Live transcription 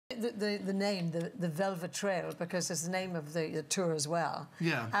the name, the Velvet Trail, because it's the name of the tour as well.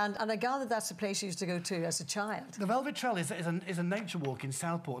 Yeah. And I gather that's a place you used to go to as a child. The Velvet Trail is a nature walk in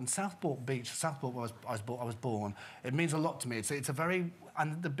Southport, and Southport Beach, Southport where I was born, it means a lot to me. It's a very...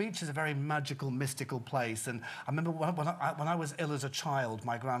 And the beach is a very magical, mystical place. And I remember when I was ill as a child,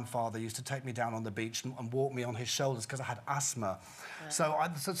 my grandfather used to take me down on the beach and walk me on his shoulders because I had asthma. Yeah. So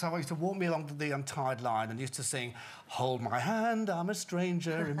I used to walk me along the Tide Line and used to sing, "Hold my hand, I'm a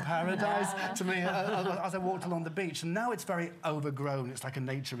stranger in paradise," to me as I walked along the beach. And now it's very overgrown. It's like a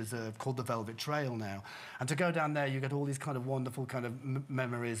nature reserve called the Velvet Trail now. And to go down there, you get all these kind of wonderful kind of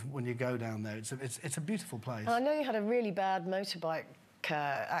memories when you go down there. It's a beautiful place. And I know you had a really bad motorbike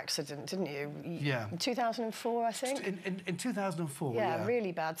accident, didn't you? Yeah. In 2004, I think? In 2004, yeah.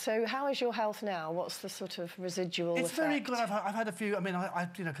 Really bad. So how is your health now? What's the sort of residual It's effect? very good. I've had a few... I mean,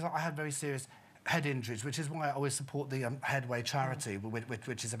 you know, because I had very serious head injuries, which is why I always support the Headway charity,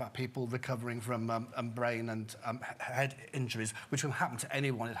 which is about people recovering from brain and head injuries, which will happen to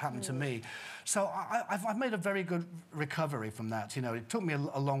anyone. It happened to me. So I've made a very good recovery from that. You know, it took me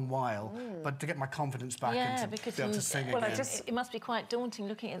a long while, but to get my confidence back and to be able to sing again. It must be quite daunting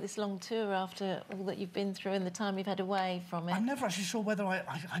looking at this long tour after all that you've been through and the time you've had away from it. I'm never actually sure whether I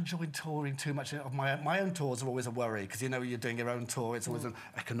enjoyed touring too much. Of my own tours are always a worry, because, you know, you're doing your own tour, it's always an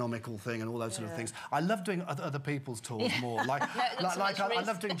economical thing and all those sort of things. I love doing other people's tours more. Like, I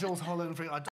love doing Jules Holland.